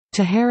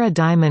Tahera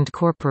Diamond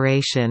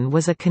Corporation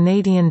was a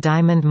Canadian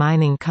diamond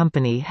mining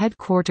company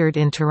headquartered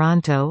in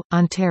Toronto,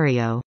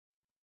 Ontario.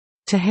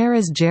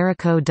 Tahera's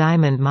Jericho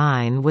diamond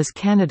mine was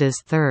Canada's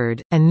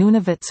third, and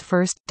Nunavut's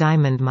first,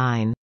 diamond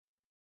mine.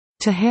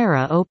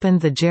 Tahera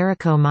opened the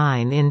Jericho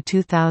mine in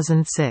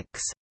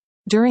 2006.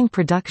 During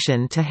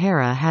production,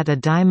 Tahera had a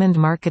diamond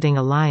marketing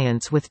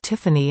alliance with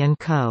Tiffany &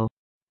 Co.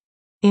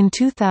 In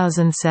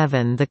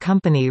 2007 the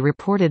company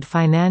reported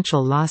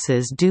financial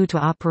losses due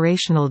to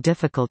operational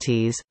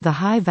difficulties, the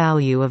high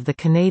value of the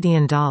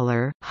Canadian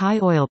dollar, high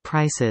oil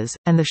prices,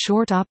 and the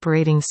short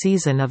operating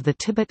season of the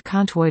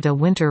Tibet-Contwoyto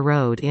Winter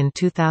Road in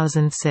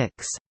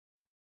 2006.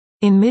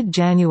 In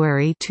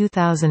mid-January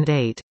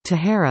 2008,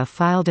 Tahera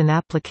filed an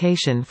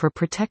application for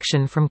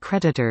protection from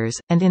creditors,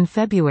 and in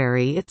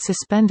February it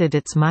suspended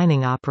its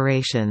mining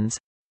operations.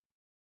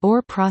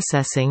 Ore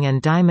processing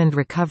and diamond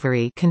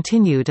recovery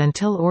continued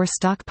until ore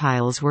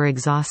stockpiles were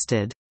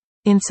exhausted.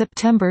 In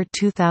September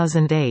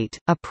 2008,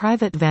 a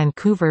private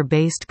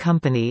Vancouver-based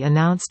company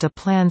announced a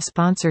planned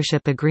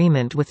sponsorship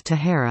agreement with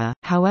Tahera.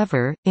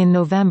 However, in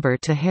November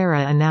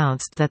Tahera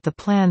announced that the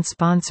planned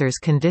sponsors'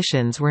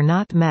 conditions were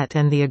not met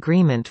and the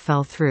agreement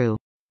fell through.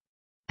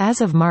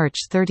 As of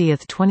March 30,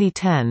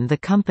 2010, the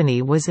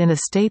company was in a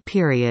stay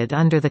period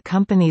under the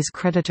Companies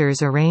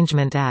Creditors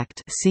Arrangement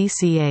Act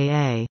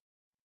 (CCAA).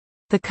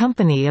 The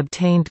company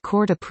obtained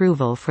court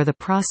approval for the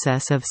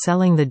process of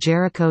selling the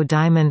Jericho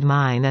diamond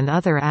mine and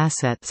other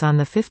assets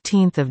on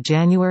 15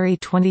 January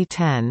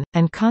 2010,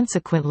 and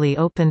consequently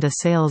opened a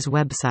sales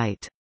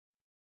website.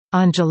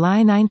 On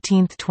July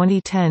 19,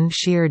 2010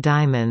 Sheer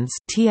Diamonds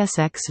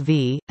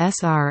TSXV,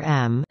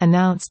 SRM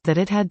announced that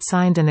it had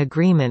signed an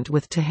agreement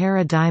with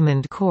Tahera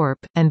Diamond Corp.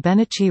 And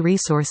Benichi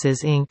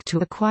Resources Inc. to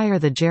acquire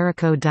the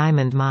Jericho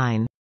diamond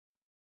mine.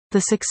 The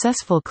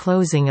successful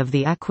closing of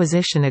the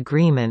acquisition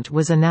agreement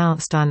was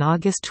announced on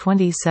August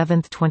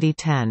 27,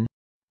 2010.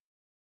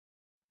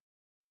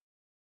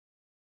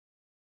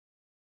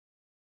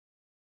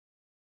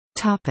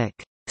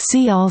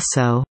 See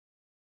also: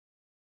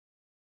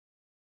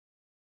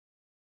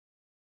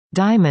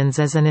 Diamonds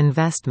as an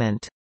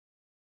investment.